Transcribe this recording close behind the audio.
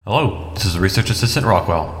Hello, this is Research Assistant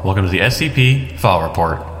Rockwell. Welcome to the SCP File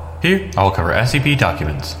Report. Here, I will cover SCP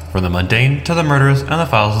documents, from the mundane to the murderous and the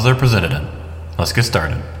files as they're presented in. Let's get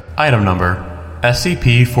started. Item number,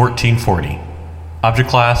 SCP-1440. Object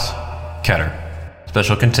Class, Keter.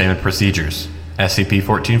 Special Containment Procedures.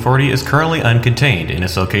 SCP-1440 is currently uncontained and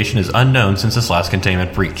its location is unknown since its last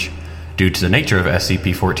containment breach. Due to the nature of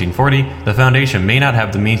SCP-1440, the Foundation may not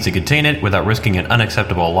have the means to contain it without risking an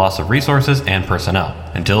unacceptable loss of resources and personnel.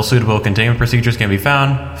 Until suitable containment procedures can be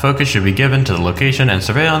found, focus should be given to the location and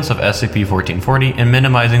surveillance of SCP-1440 and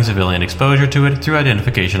minimizing civilian exposure to it through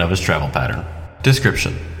identification of its travel pattern.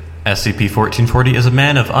 Description: SCP-1440 is a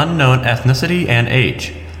man of unknown ethnicity and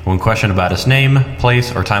age. When questioned about his name,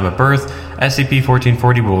 place, or time of birth,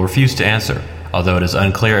 SCP-1440 will refuse to answer, although it is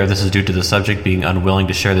unclear if this is due to the subject being unwilling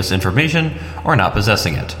to share this information or not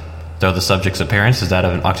possessing it. Though the subject's appearance is that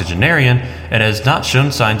of an octogenarian, it has not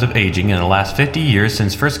shown signs of aging in the last 50 years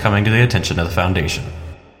since first coming to the attention of the Foundation.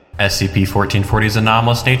 SCP-1440's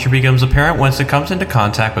anomalous nature becomes apparent once it comes into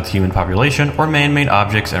contact with human population or man-made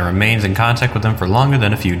objects and remains in contact with them for longer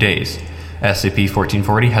than a few days.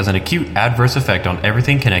 SCP-1440 has an acute adverse effect on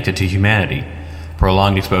everything connected to humanity.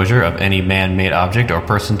 Prolonged exposure of any man-made object or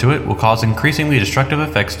person to it will cause increasingly destructive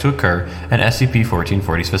effects to occur in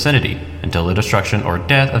SCP-1440's vicinity, until the destruction or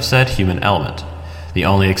death of said human element. The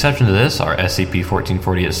only exception to this are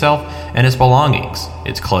SCP-1440 itself and its belongings,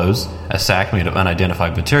 its clothes, a sack made of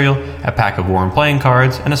unidentified material, a pack of worn playing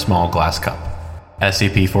cards, and a small glass cup.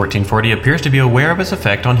 SCP-1440 appears to be aware of its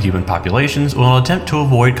effect on human populations and will attempt to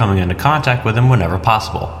avoid coming into contact with them whenever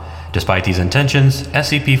possible. Despite these intentions,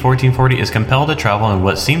 SCP-1440 is compelled to travel in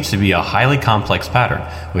what seems to be a highly complex pattern,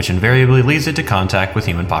 which invariably leads it to contact with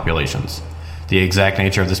human populations. The exact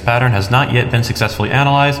nature of this pattern has not yet been successfully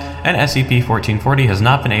analyzed, and SCP-1440 has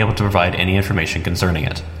not been able to provide any information concerning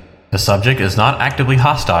it. The subject is not actively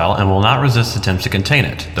hostile and will not resist attempts to contain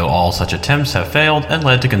it, though all such attempts have failed and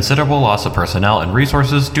led to considerable loss of personnel and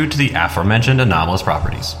resources due to the aforementioned anomalous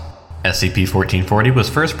properties. SCP-1440 was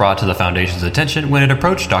first brought to the Foundation's attention when it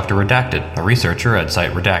approached Dr. Redacted, a researcher at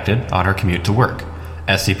Site Redacted, on her commute to work.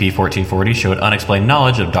 SCP-1440 showed unexplained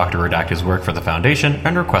knowledge of Dr. Redacted's work for the Foundation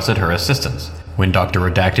and requested her assistance. When Dr.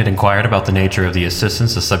 Redacted inquired about the nature of the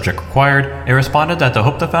assistance the subject required, it responded that they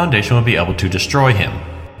hoped the Foundation would be able to destroy him.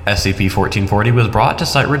 SCP-1440 was brought to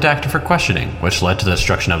Site Redacted for questioning, which led to the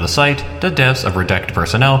destruction of the site, the deaths of Redacted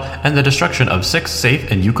personnel, and the destruction of 6 safe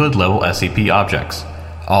and Euclid-level SCP objects.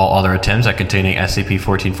 All other attempts at containing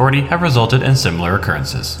SCP-1440 have resulted in similar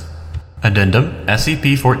occurrences. Addendum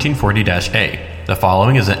SCP-1440-A. The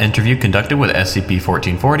following is an interview conducted with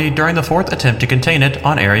SCP-1440 during the 4th attempt to contain it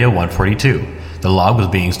on Area 142. The log was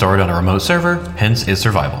being stored on a remote server, hence its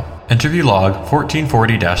survival. Interview Log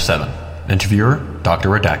 1440-7. Interviewer, Dr.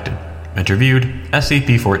 Redacted. Interviewed,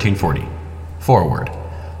 SCP-1440. Forward.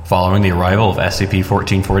 Following the arrival of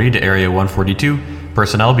SCP-1440 to Area 142,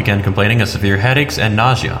 personnel began complaining of severe headaches and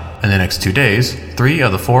nausea. In the next 2 days, 3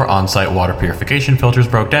 of the 4 on-site water purification filters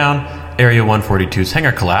broke down, Area 142's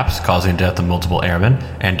hangar collapsed, causing death of multiple airmen,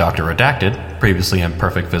 and Dr. Redacted, previously in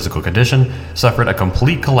perfect physical condition, suffered a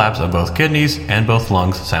complete collapse of both kidneys and both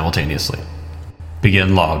lungs simultaneously.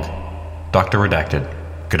 Begin log. Dr. Redacted.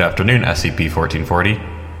 Good afternoon,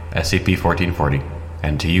 SCP-1440. SCP-1440.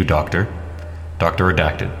 And to you, Doctor. Dr.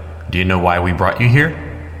 Redacted. Do you know why we brought you here?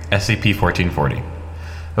 SCP-1440.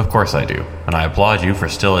 Of course I do, and I applaud you for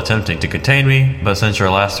still attempting to contain me, but since your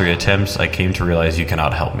last 3 attempts, I came to realize you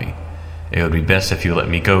cannot help me. It would be best if you let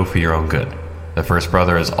me go for your own good. The first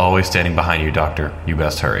brother is always standing behind you, Doctor. You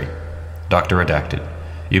best hurry. Dr. Redacted.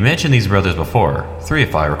 You mentioned these brothers before, 3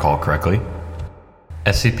 if I recall correctly.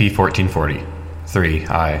 SCP-1440. 3,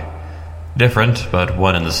 aye. Different, but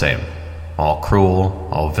one and the same. All cruel,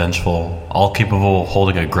 all vengeful, all capable of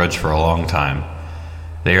holding a grudge for a long time.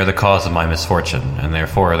 They are the cause of my misfortune, and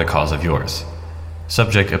therefore are the cause of yours.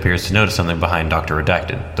 Subject appears to notice something behind Dr.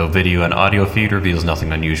 Redacted, though video and audio feed reveals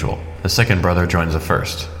nothing unusual. The second brother joins the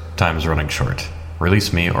first. Time is running short.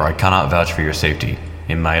 Release me, or I cannot vouch for your safety.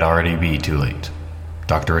 It might already be too late.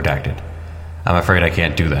 Dr. Redacted. I'm afraid I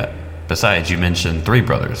can't do that. Besides, you mentioned 3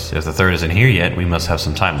 brothers. If the third isn't here yet, we must have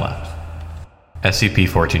some time left.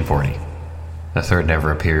 SCP-1440. The third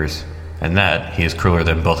never appears. And that, he is crueler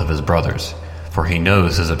than both of his brothers, for he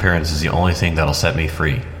knows his appearance is the only thing that'll set me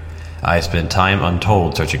free. I spent time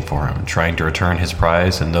untold searching for him, trying to return his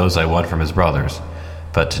prize and those I won from his brothers,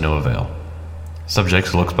 but to no avail.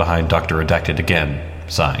 Subject looks behind Dr. Redacted again,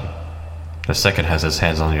 sighing. The second has his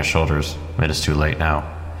hands on your shoulders. It is too late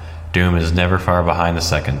now. Doom is never far behind the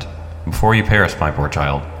second. Before you perish, my poor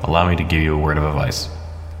child, allow me to give you a word of advice.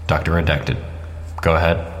 Dr. Redacted. Go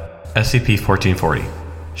ahead. SCP-1440.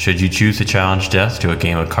 Should you choose to challenge death to a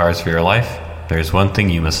game of cards for your life, there is one thing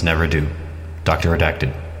you must never do. Dr.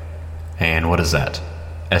 Redacted. And what is that?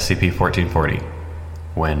 SCP-1440.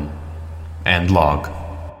 When? And log.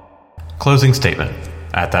 Closing statement.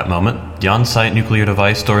 At that moment, the on-site nuclear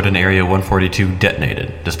device stored in Area 142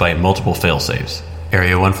 detonated, despite multiple failsafes.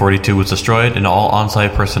 Area 142 was destroyed and all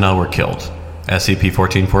on-site personnel were killed.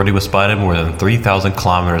 SCP-1440 was spotted more than 3,000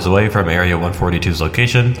 kilometers away from Area 142's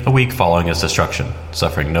location a week following its destruction,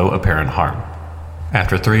 suffering no apparent harm.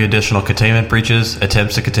 After 3 additional containment breaches,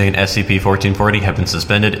 attempts to contain SCP-1440 have been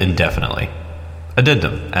suspended indefinitely.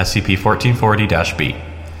 Addendum: SCP-1440-B.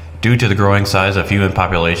 Due to the growing size of human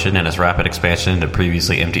population and its rapid expansion into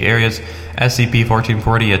previously empty areas,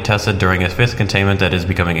 SCP-1440 attested during its 5th containment that it is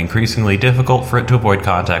becoming increasingly difficult for it to avoid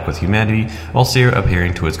contact with humanity while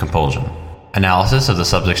adhering to its compulsion. Analysis of the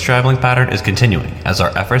subject's traveling pattern is continuing as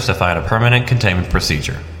our efforts to find a permanent containment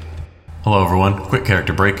procedure. Hello everyone, quick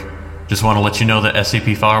character break. Just want to let you know that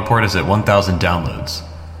SCP File Report is at 1,000 downloads,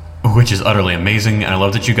 which is utterly amazing, and I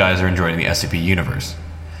love that you guys are enjoying the SCP universe.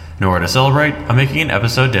 In order to celebrate, I'm making an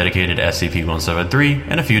episode dedicated to SCP-173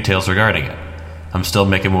 and a few tales regarding it. I'm still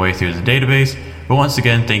making my way through the database, but once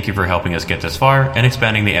again, thank you for helping us get this far and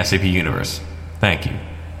expanding the SCP universe. Thank you.